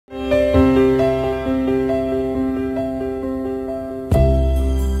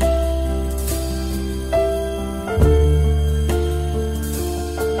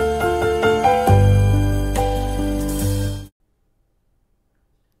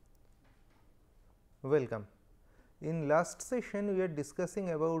Welcome. In last session, we are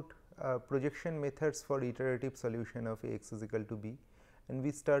discussing about projection methods for iterative solution of Ax is equal to b, and we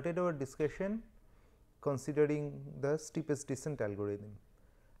started our discussion considering the steepest descent algorithm.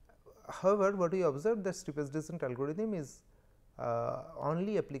 However, what we observed, the steepest descent algorithm is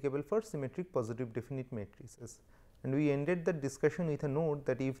only applicable for symmetric positive definite matrices, and we ended the discussion with a note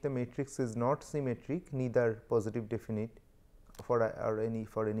that if the matrix is not symmetric, neither positive definite for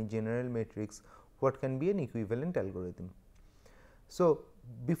any general matrix, what can be an equivalent algorithm. So,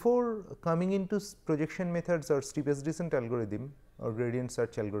 before coming into projection methods or steepest descent algorithm or gradient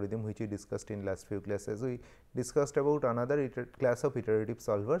search algorithm, which we discussed in last few classes, we discussed about another class of iterative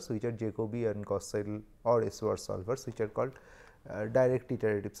solvers, which are Jacobi and Gauss-Seidel or SOR solvers, which are called direct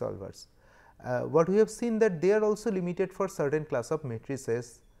iterative solvers. What we have seen that they are also limited for certain class of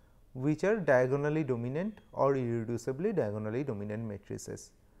matrices which are diagonally dominant or irreducibly diagonally dominant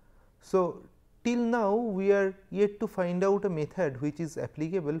matrices. So, till now we are yet to find out a method which is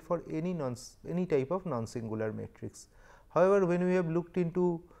applicable for any type of non-singular matrix. However, when we have looked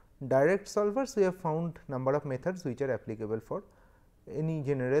into direct solvers, we have found number of methods which are applicable for any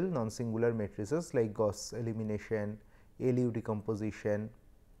general non-singular matrices like Gauss elimination, LU decomposition,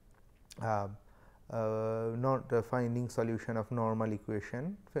 not finding solution of normal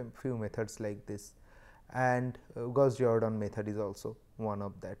equation, few methods like this, and Gauss-Jordan method is also one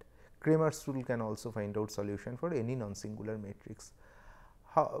of that. Cramer's rule can also find out solution for any non-singular matrix.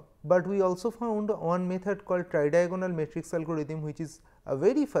 But we also found one method called tridiagonal matrix algorithm, which is a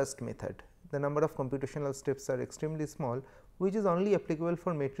very first method. The number of computational steps are extremely small, which is only applicable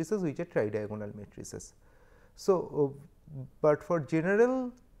for matrices which are tridiagonal matrices. So, but for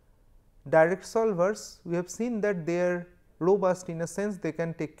general direct solvers, we have seen that they are robust in a sense they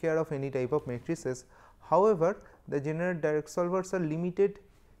can take care of any type of matrices. However, the general direct solvers are limited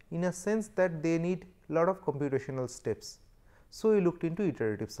in a sense that they need lot of computational steps. So, we looked into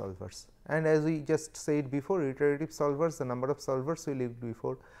iterative solvers, and as we just said before, iterative solvers, the number of solvers we looked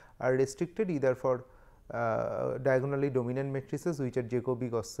before are restricted either for diagonally dominant matrices which are Jacobi,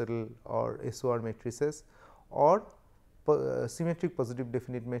 Gauss-Seidel or SOR matrices, or symmetric positive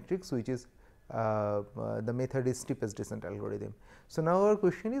definite matrix, which is the method is steepest descent algorithm. So, now our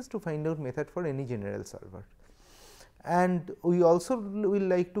question is to find out method for any general solver, and we also will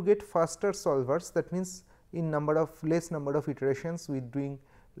like to get faster solvers, that means in less number of iterations with doing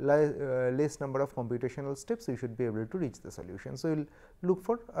less number of computational steps, we should be able to reach the solution. So, we will look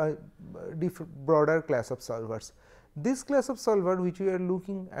for a broader class of solvers. This class of solver which we are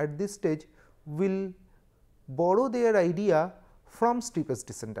looking at this stage will borrow their idea from steepest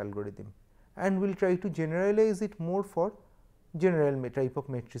descent algorithm, and we will try to generalize it more for general type of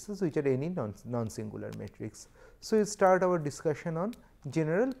matrices which are any non-singular matrix. So, we start our discussion on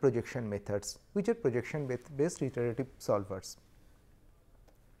general projection methods, which are projection based iterative solvers.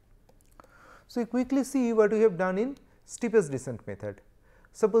 So, we quickly see what we have done in steepest descent method.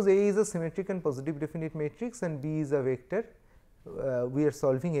 Suppose A is a symmetric and positive definite matrix and B is a vector. We are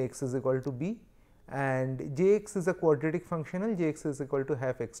solving X is equal to B, and Jx is a quadratic functional. Jx is equal to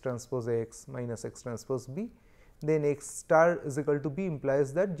half x transpose X minus x transpose B. Then x star is equal to B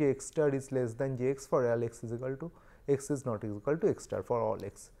implies that Jx star is less than Jx for all x is equal to x is not equal to x star for all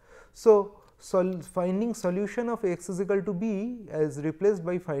x. So, finding solution of x is equal to B is replaced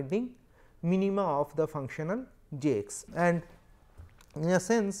by finding minima of the functional Jx, and in a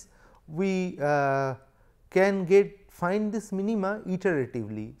sense we can find this minima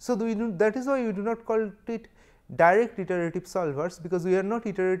iteratively. So, that is why we do not call it direct iterative solvers, because we are not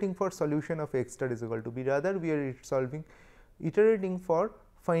iterating for solution of x star is equal to b, rather we are iterating for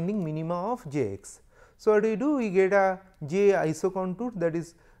finding minima of Jx. So, what we do, we get a J isocontour, that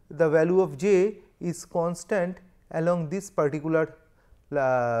is the value of J is constant along this particular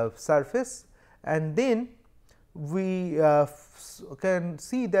surface, and then we can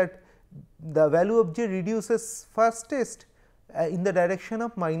see that the value of J reduces fastest in the direction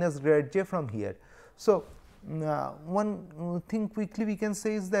of minus grad J from here. So, one thing quickly we can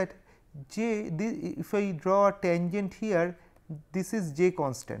say is that J, if I draw a tangent here, this is J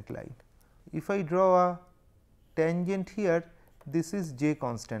constant line. If I draw a tangent here, this is J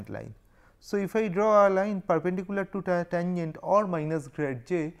constant line. So, if I draw a line perpendicular to tangent or minus grad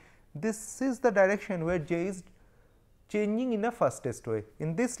J, this is the direction where J is changing in a fastest way.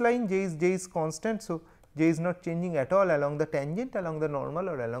 In this line J is constant. So, J is not changing at all along the tangent, along the normal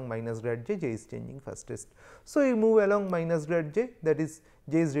or along minus grad J, J is changing fastest. So, we move along minus grad J, that is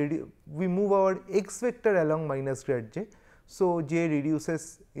J is we move our x vector along minus grad J. So, J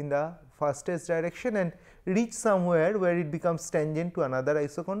reduces in the fastest direction, and reach somewhere where it becomes tangent to another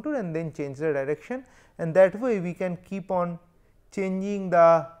isocontour and then change the direction, and that way we can keep on changing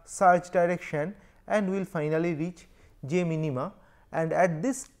the search direction and we will finally reach J minima, and at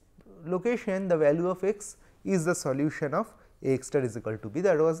this location the value of x is the solution of A x star is equal to B.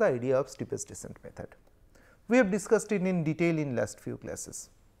 That was the idea of steepest descent method. We have discussed it in detail in last few classes.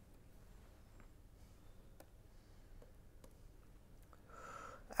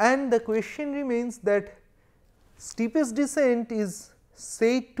 And the question remains that steepest descent is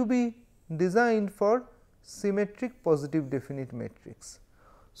said to be designed for symmetric positive definite matrix.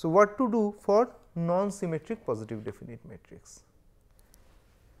 So, what to do for non-symmetric positive definite matrix?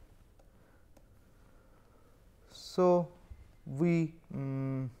 So, we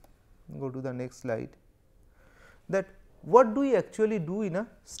go to the next slide, that what do we actually do in a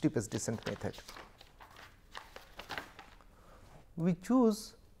steepest descent method? We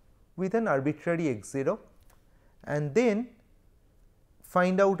choose with an arbitrary x 0 and then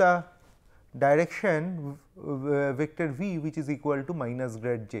find out a direction vector v which is equal to minus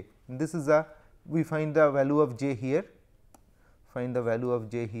grad j. This is a, we find the value of j here, find the value of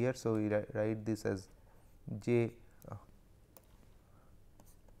j here. So, we write this as j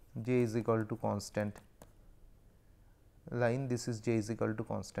is equal to constant line, this is j is equal to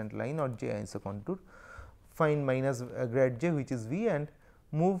constant line or j isocontour, find minus grad j which is v and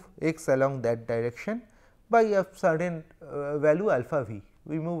move x along that direction by a certain value alpha v.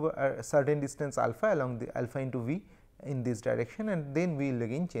 We move a certain distance alpha along the alpha into v in this direction and then we will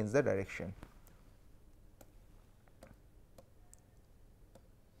again change the direction.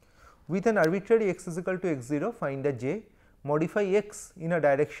 With an arbitrary x is equal to x 0, find a j, modify x in a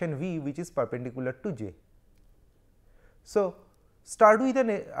direction v which is perpendicular to j. So, start with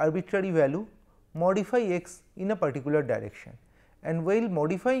an arbitrary value, modify x in a particular direction, and while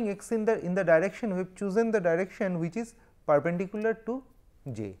modifying x in the direction, we have chosen the direction which is perpendicular to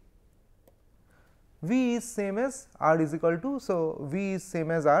j. V is same as r is equal to, so v is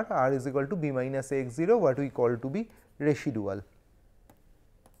same as r is equal to b minus a x 0, what we call to be residual.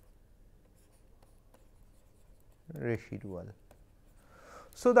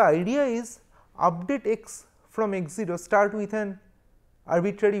 So, the idea is update x from x 0, start with an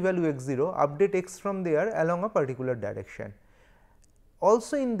arbitrary value x 0, update x from there along a particular direction.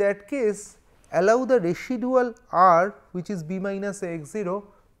 Also in that case, allow the residual r which is b minus a x 0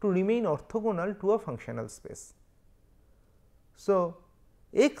 to remain orthogonal to a functional space. So,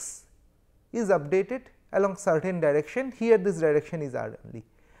 x is updated along certain direction, here this direction is r only,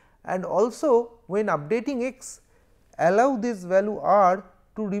 and also when updating x, allow this value r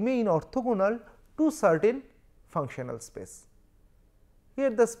to remain orthogonal to certain functional space. Here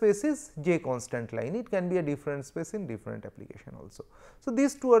the space is j constant line, it can be a different space in different application also. So,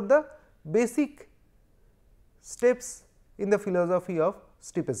 these two are the basic steps in the philosophy of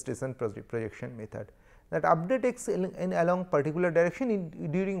steepest descent projection method, that update x in along particular direction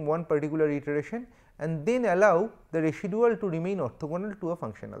during one particular iteration and then allow the residual to remain orthogonal to a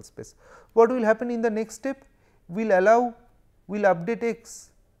functional space. What will happen in the next step? We will update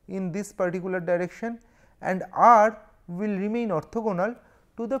x in this particular direction and r will remain orthogonal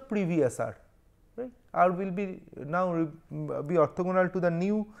to the previous r, right. R will be now be orthogonal to the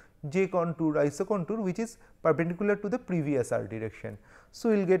new j contour isocontour which is perpendicular to the previous r direction. So,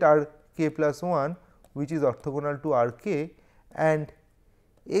 we will get r k plus 1 which is orthogonal to r k, and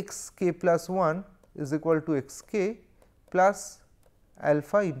x k plus 1 is equal to x k plus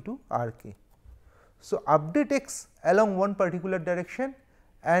alpha into r k. So, update x along one particular direction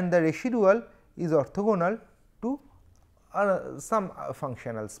and the residual is orthogonal to some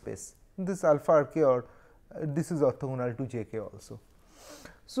functional space, this alpha r k, or this is orthogonal to j k also.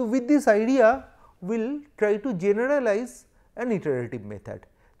 So, with this idea we will try to generalize an iterative method,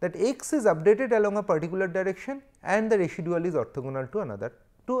 that x is updated along a particular direction and the residual is orthogonal to another,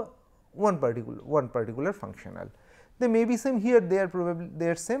 to one particular functional. They may be same here, they are probably they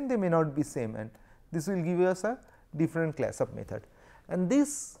are same, they may not be same, and this will give us a different class of method, and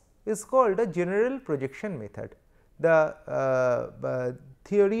this is called a general projection method. The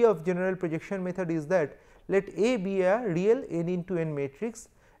theory of general projection method is that let A be a real n into n matrix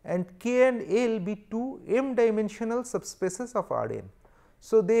and K and L be two m dimensional subspaces of R n.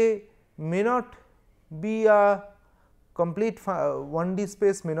 So, they may not be a complete 1D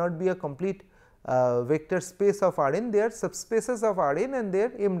space, may not be a complete vector space of R n, they are subspaces of R n and they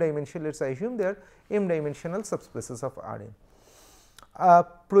are m dimensional, let us assume they are m dimensional subspaces of R n. A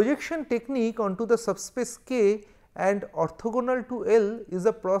projection technique onto the subspace K and orthogonal to L is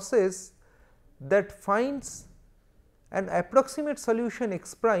a process that finds an approximate solution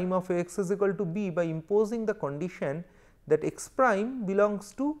x prime of x is equal to b by imposing the condition that x prime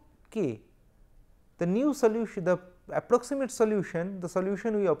belongs to k. The new solution, the approximate solution, the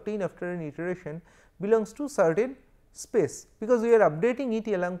solution we obtain after an iteration belongs to certain space, because we are updating it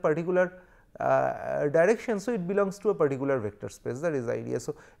along particular direction. So, it belongs to a particular vector space, that is the idea.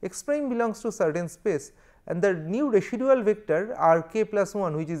 So, x prime belongs to certain space and the new residual vector r k plus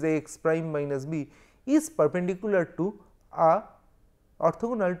 1, which is a x prime minus b, is perpendicular to a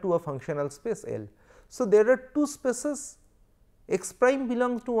orthogonal to a functional space L. So, there are two spaces, x prime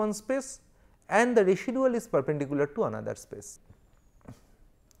belongs to one space and the residual is perpendicular to another space.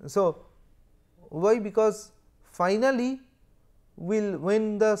 So, why? Because finally,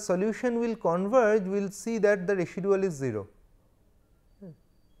 when the solution will converge, we will see that the residual is 0.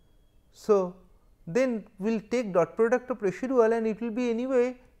 So, then we will take dot product of residual and it will be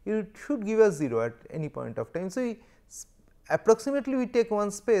anyway, it should give us 0 at any point of time. So, approximately we take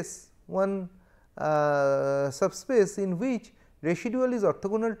one space, one subspace in which residual is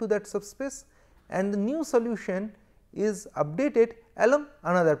orthogonal to that subspace and the new solution is updated along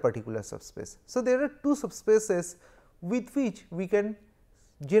another particular subspace. So, there are two subspaces with which we can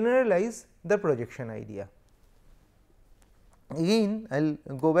generalize the projection idea. Again I will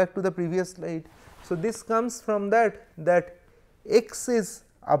go back to the previous slide. So, this comes from that x is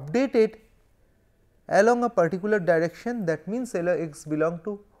updated along a particular direction, that means x belong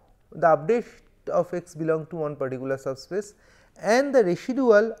to the update of x belong to one particular subspace and the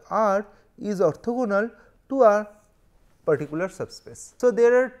residual r is orthogonal to a particular subspace. So,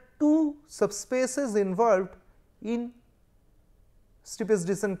 there are two subspaces involved in steepest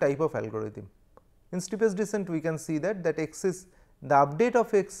descent type of algorithm. In steepest descent we can see that x is the update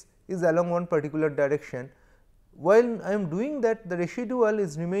of x is along one particular direction. While I am doing that, the residual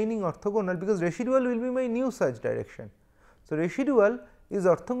is remaining orthogonal, because residual will be my new search direction. So, residual is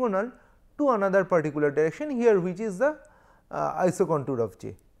orthogonal to another particular direction here, which is the isocontour of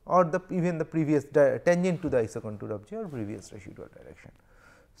j or the even the previous tangent to the isocontour of j or previous residual direction.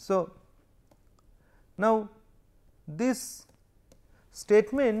 So, now this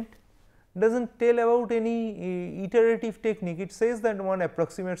statement does not tell about any iterative technique, it says that one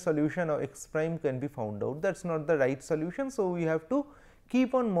approximate solution of x prime can be found out, that is not the right solution. So, we have to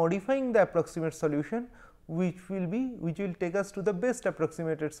keep on modifying the approximate solution, which will take us to the best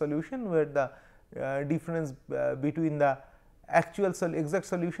approximated solution, where the difference between the actual exact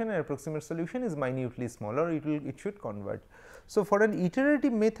solution and approximate solution is minutely smaller, it should converge. So, for an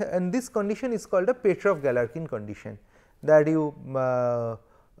iterative method, and this condition is called a Petrov-Galerkin condition, that you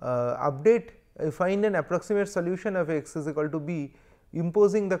find an approximate solution of x is equal to b,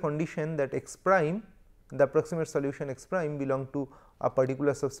 imposing the condition that x prime, the approximate solution x prime belong to a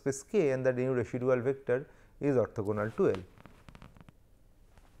particular subspace k and the new residual vector is orthogonal to L.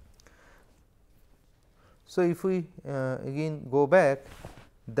 So, if we again go back,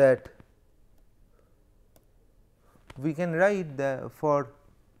 that we can write the for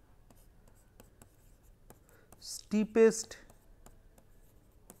steepest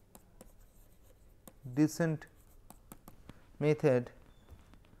descent method,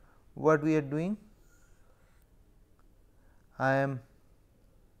 what we are doing, I am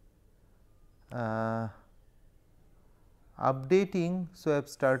updating. So, I have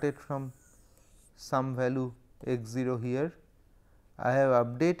started from some value x 0 here, I have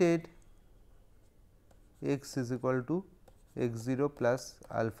updated x is equal to x 0 plus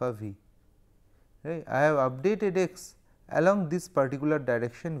alpha v, right. I have updated x along this particular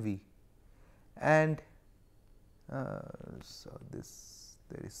direction v, and so this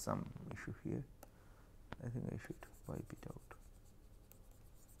there is some issue here, I think I should wipe it out.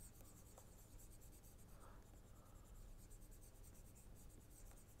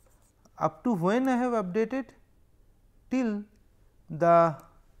 Up to when I have updated, till the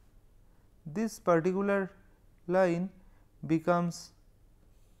this particular line becomes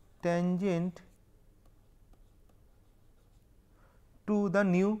tangent to the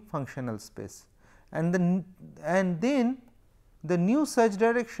new functional space, and then the new search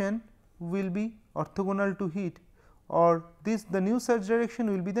direction will be orthogonal to it, or the new search direction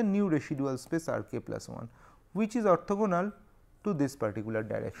will be the new residual space r k plus 1, which is orthogonal to this particular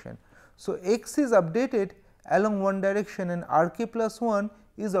direction. So, x is updated along one direction and r k plus 1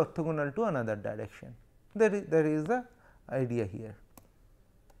 is orthogonal to another direction, that is the idea here.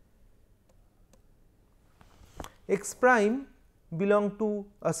 X prime belong to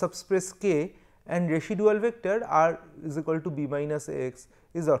a subspace k and residual vector r is equal to b minus x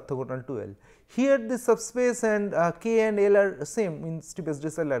is orthogonal to L. Here the subspace and k and L are same in steepest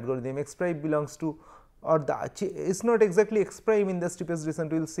descent algorithm. X prime belongs to or it is not exactly x prime in the steepest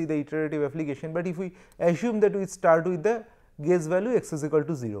descent, we will see the iterative application, but if we assume that we start with the gauge value x is equal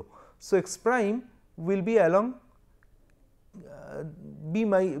to 0. So, x prime will be along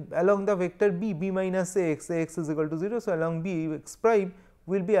along the vector b minus ax is equal to 0. So, along b x prime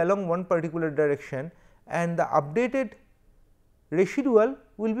will be along one particular direction and the updated residual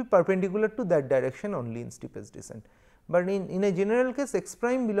will be perpendicular to that direction only in steepest descent. But in a general case x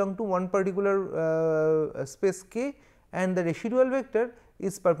prime belong to one particular space k and the residual vector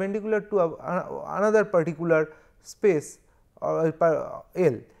is perpendicular to another particular space or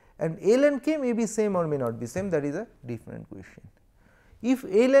L, and L and k may be same or may not be same, that is a different question. If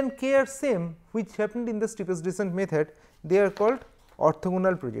L and k are same, which happened in the steepest descent method, they are called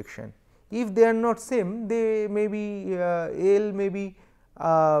orthogonal projection. If they are not same, they may be L may be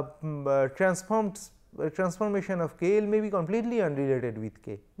transformation of k, L may be completely unrelated with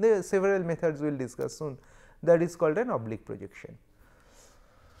k. There are several methods we will discuss soon, that is called an oblique projection.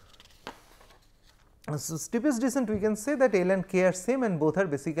 So, steepest descent we can say that L and k are same and both are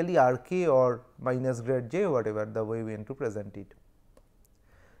basically r k or minus grad j, whatever the way we want to present it.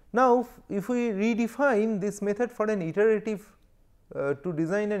 Now, if we redefine this method for an iterative to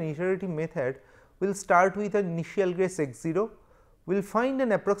design an iterative method, we will start with an initial guess x 0, we will find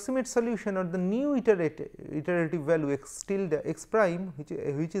an approximate solution or the new iterative value x tilde x prime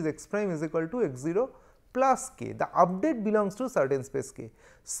which is x prime is equal to x 0 plus k. The update belongs to certain space k,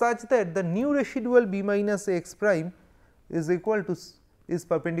 such that the new residual b minus x prime is equal to is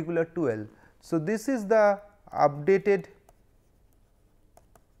perpendicular to L. So, this is the updated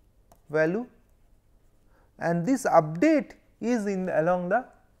value and this update is in along the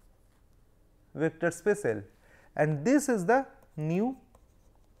vector space L, and this is the new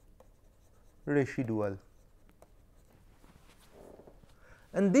residual.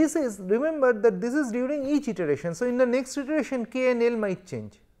 And this is, remember that this is during each iteration. So, in the next iteration k and L might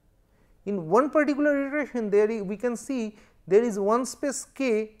change. In one particular iteration we can see there is one space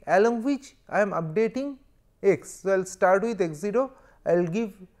k along which I am updating x. So, I will start with x 0, I will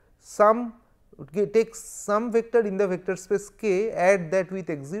give some take some vector in the vector space k, add that with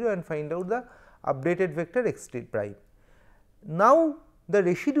x 0 and find out the updated vector x t prime. Now, the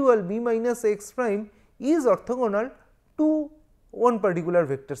residual b minus x prime is orthogonal to one particular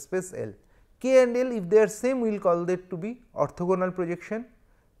vector space L. K and L, if they are same, we will call that to be orthogonal projection.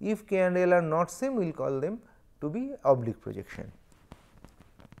 If k and L are not same, we will call them to be oblique projection.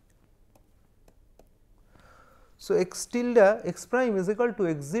 So, x tilde x prime is equal to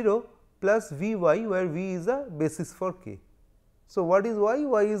x 0 plus v y, where v is a basis for k. So, what is y?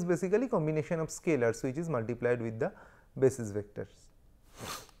 Y is basically combination of scalars which is multiplied with the basis vectors.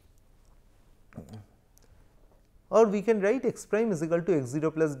 Or we can write x prime is equal to x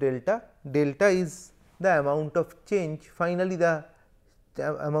 0 plus delta. Delta is the amount of change, finally the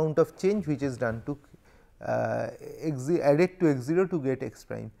amount of change which is done to added to x 0 to get x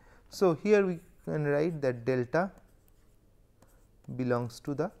prime. So, here we can write that delta belongs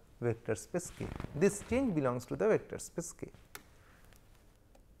to the vector space k. This change belongs to the vector space k.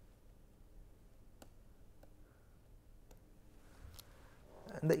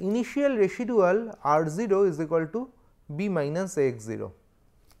 And the initial residual r 0 is equal to b minus x 0.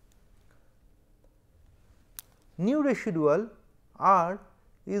 New residual r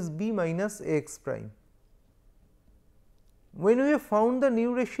is b minus x prime. When we have found the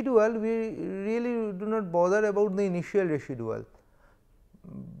new residual, we really do not bother about the initial residual,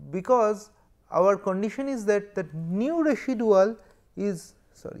 because our condition is that the new residual is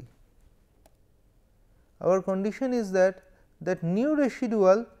our condition is that new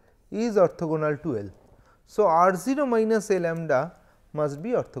residual is orthogonal to L. So, r 0 minus a lambda must be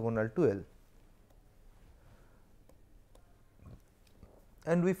orthogonal to L,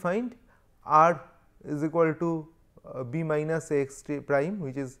 and we find r is equal to b minus x prime,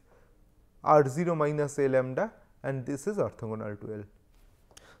 which is r 0 minus a lambda, and this is orthogonal to L.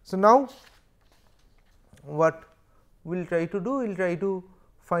 So, now what we will try to do? We will try to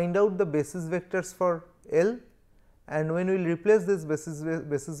find out the basis vectors for L, and when we will replace this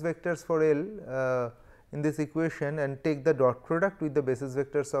basis vectors for L in this equation and take the dot product with the basis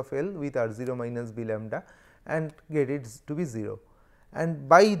vectors of L with r 0 minus b lambda and get it to be 0. And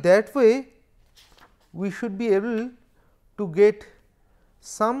by that way we should be able to get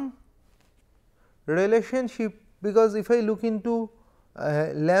some relationship, because if I look into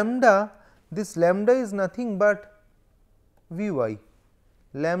lambda, this lambda is nothing but V y,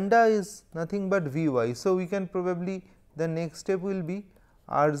 lambda is nothing but V y. So, we can probably the next step will be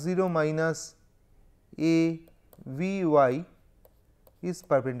r 0 minus a V y is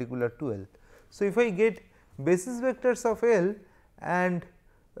perpendicular to L. So, if I get basis vectors of L and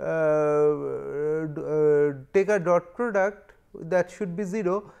take a dot product that should be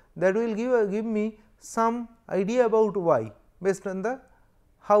 0, that will give me some idea about y based on the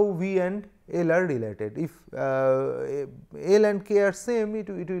how V and L are related. If L and K are same, it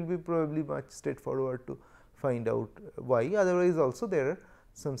will be probably much straightforward to find out y, otherwise also there are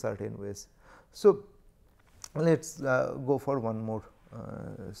some certain ways. So, let us go for one more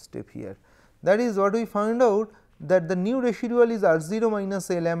step here. That is what we found out, that the new residual is R 0 minus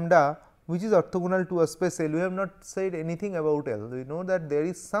A lambda, which is orthogonal to a space L. We have not said anything about L. We know that there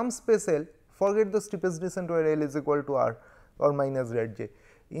is some space L, forget the steepest descent where L is equal to R or minus grad j.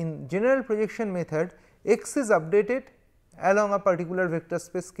 In general projection method, x is updated along a particular vector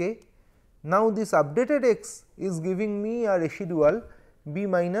space K. Now, this updated x is giving me a residual B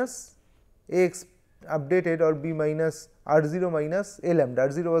minus x updated, or B minus R 0 minus A lambda.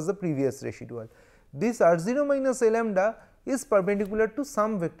 R 0 was the previous residual. This R 0 minus A lambda is perpendicular to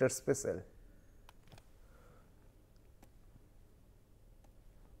some vector space L.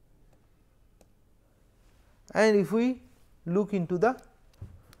 And if we look into the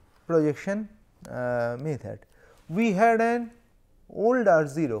projection method, we had an old R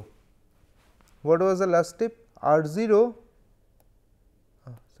 0. What was the last step? R 0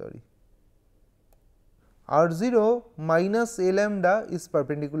 R 0 minus A lambda is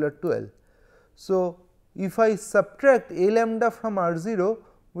perpendicular to L. So, if I subtract A lambda from R 0,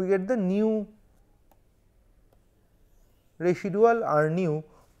 we get the new residual R nu,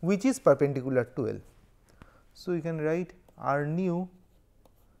 which is perpendicular to L. So, you can write R nu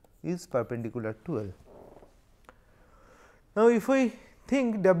is perpendicular to L. Now, if we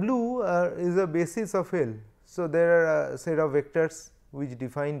think W is a basis of L. So, there are a set of vectors which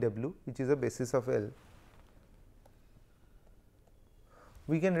define W, which is a basis of L.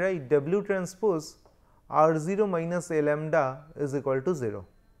 We can write W transpose R 0 minus A lambda is equal to 0,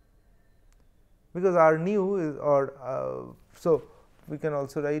 because R nu is, or so we can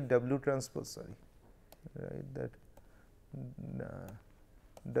also write W transpose, write that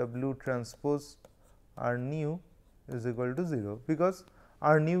W transpose R nu is equal to 0, because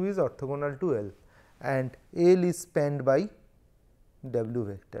R nu is orthogonal to L and L is spanned by W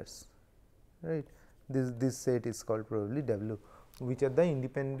vectors, right. This set is called probably W, which are the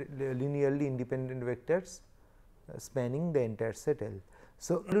linearly independent vectors spanning the entire set L.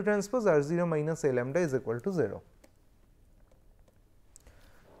 So, W transpose R 0 minus A lambda is equal to 0,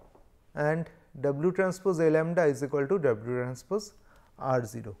 and W transpose A lambda is equal to W transpose R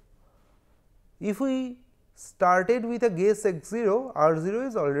 0. If we started with a guess x 0, R 0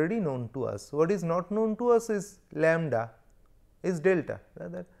 is already known to us. What is not known to us is lambda, is delta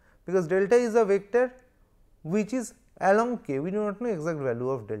rather, because delta is a vector which is along k. We do not know exact value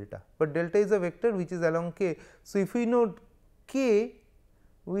of delta, but delta is a vector which is along k. So, if we know k,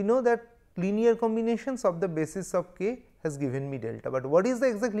 we know that linear combinations of the basis of k has given me delta, but what is the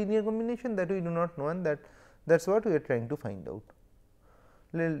exact linear combination, that we do not know, and that is what we are trying to find out.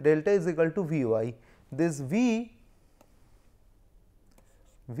 Delta is equal to V y. This V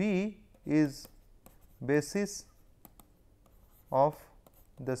is basis of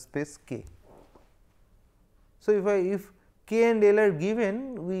the space k. So, if k and L are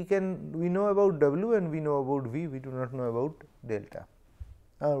given, we know about W and we know about V, we do not know about delta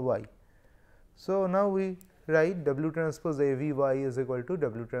or y. So, now we write W transpose A V y is equal to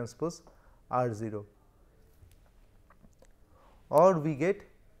W transpose R 0, or we get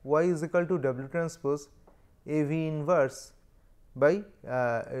y is equal to W transpose A V inverse by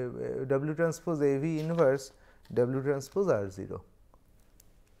W transpose A V inverse W transpose R 0.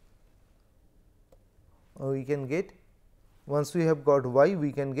 Or we can get, once we have got y,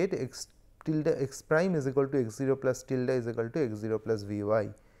 we can get x tilde x prime is equal to x 0 plus tilde is equal to x 0 plus V y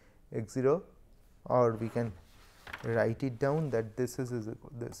x 0, or we can write it down that this is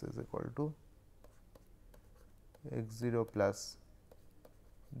equal to x 0 plus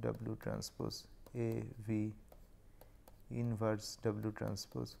W transpose A V inverse W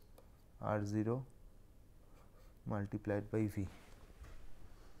transpose R 0 multiplied by V.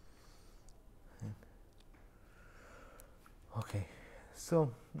 Okay.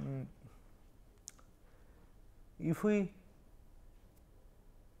 So, if we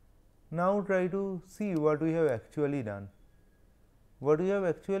now try to see what we have actually done, what we have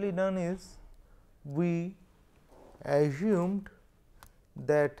actually done is we assumed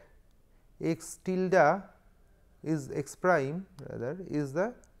that x tilde is x prime rather is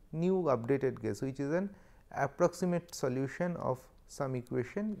the new updated guess, which is an approximate solution of some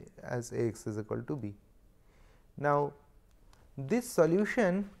equation as A x is equal to b. Now, this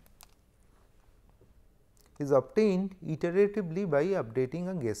solution is obtained iteratively by updating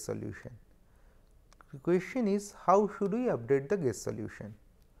a guess solution. The question is, how should we update the guess solution?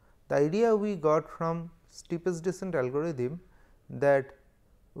 The idea we got from steepest descent algorithm that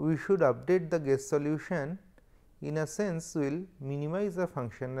we should update the guess solution in a sense will minimize the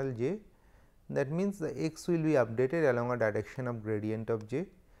functional j. That means, the x will be updated along a direction of gradient of j,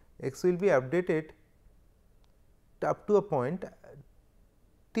 x will be updated up to a point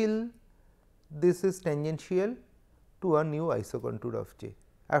till this is tangential to a new isocontour of j.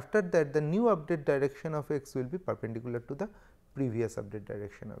 After that, the new update direction of x will be perpendicular to the previous update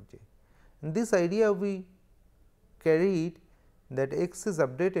direction of j. And this idea we carried that x is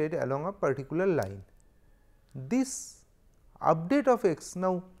updated along a particular line. This update of x,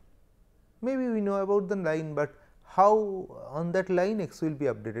 now maybe we know about the line, but how on that line x will be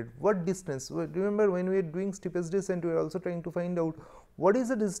updated, what distance. Remember, when we are doing steepest descent, we are also trying to find out what is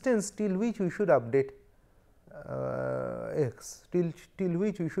the distance till which we should update x, till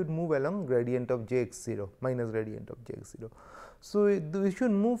which we should move along gradient of j x 0 minus gradient of j x 0. So, we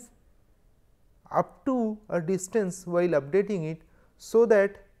should move up to a distance while updating it, so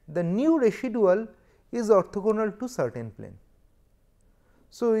that the new residual is orthogonal to certain plane.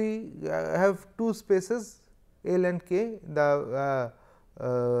 So, we have two spaces L and K, the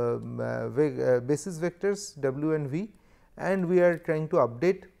basis vectors W and V, and we are trying to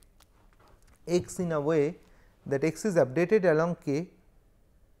update x in a way that x is updated along K.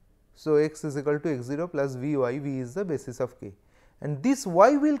 So, x is equal to x 0 plus V y, V is the basis of K, and this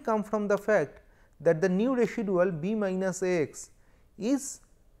y will come from the fact that the new residual B minus A x is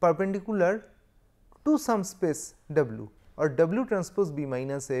perpendicular to some space W, or W transpose B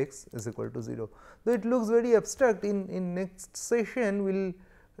minus A x is equal to 0. Though it looks very abstract, in next session we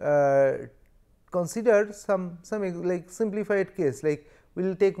will consider some like simplified case, like we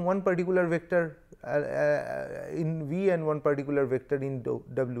will take one particular vector in V and one particular vector in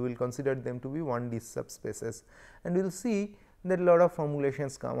W, we will consider them to be 1D subspaces, and we will see that a lot of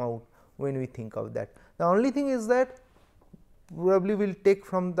formulations come out when we think of that. The only thing is that probably we will take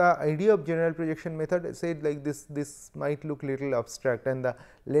from the idea of general projection method, said like this might look little abstract, and the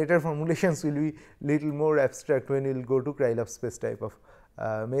later formulations will be little more abstract when we will go to Krylov space type of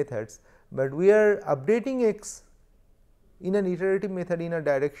methods. But we are updating x in an iterative method in a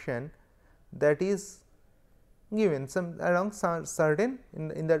direction that is given some along certain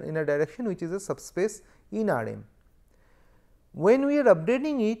in a direction which is a subspace in R m. When we are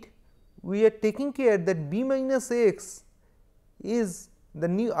updating it, we are taking care that B minus A x is the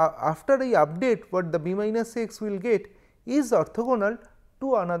new after the update, what the B minus A x will get is orthogonal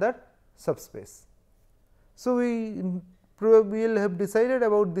to another subspace. So, we will have decided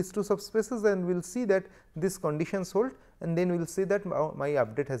about these two subspaces, and we will see that these conditions hold, and then we will say that my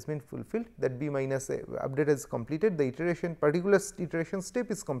update has been fulfilled, that B minus A update is completed, the iteration particular iteration step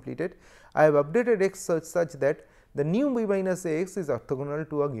is completed. I have updated x such that the new B minus A x is orthogonal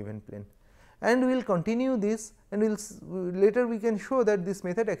to a given plane, and we will continue this, and later we can show that this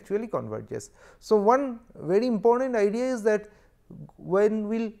method actually converges. So, one very important idea is that when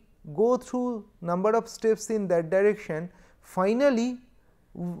we will go through number of steps in that direction, finally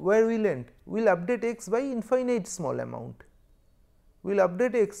where we will end, we will update x by infinite small amount. We will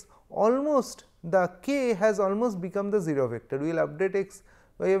update x almost, the k has almost become the 0 vector, we will update x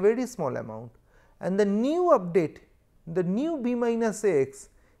by a very small amount, and the new update, the new B minus A x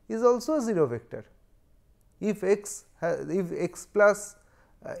is also a 0 vector. If x plus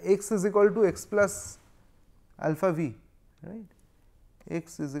x is equal to x plus alpha v, right,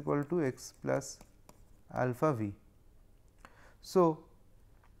 x is equal to x plus alpha v. So,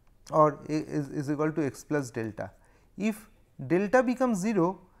 or is equal to x plus delta. If delta becomes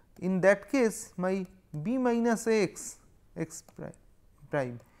 0, in that case my B minus A x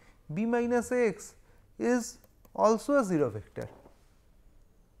prime B minus A x is also a 0 vector.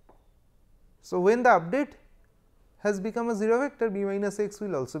 So, when the update has become a 0 vector, B minus x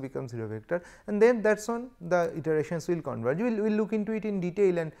will also become 0 vector, and then that is when the iterations will converge. We will look into it in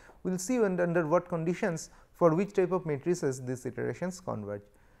detail, and we will see under what conditions for which type of matrices these iterations converge.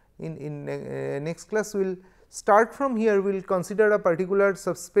 In next class, we will start from here, we will consider a particular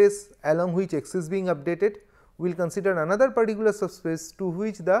subspace along which x is being updated, we will consider another particular subspace to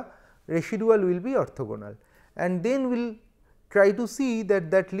which the residual will be orthogonal, and then we will try to see that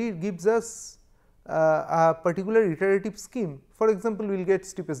gives us a particular iterative scheme. For example, we will get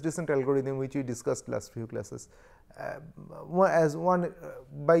steepest descent algorithm, which we discussed last few classes, as one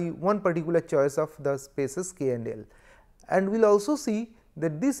by one particular choice of the spaces k and L, and we will also see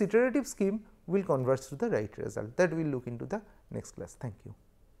that this iterative scheme will converge to the right result. That we will look into the next class. Thank you.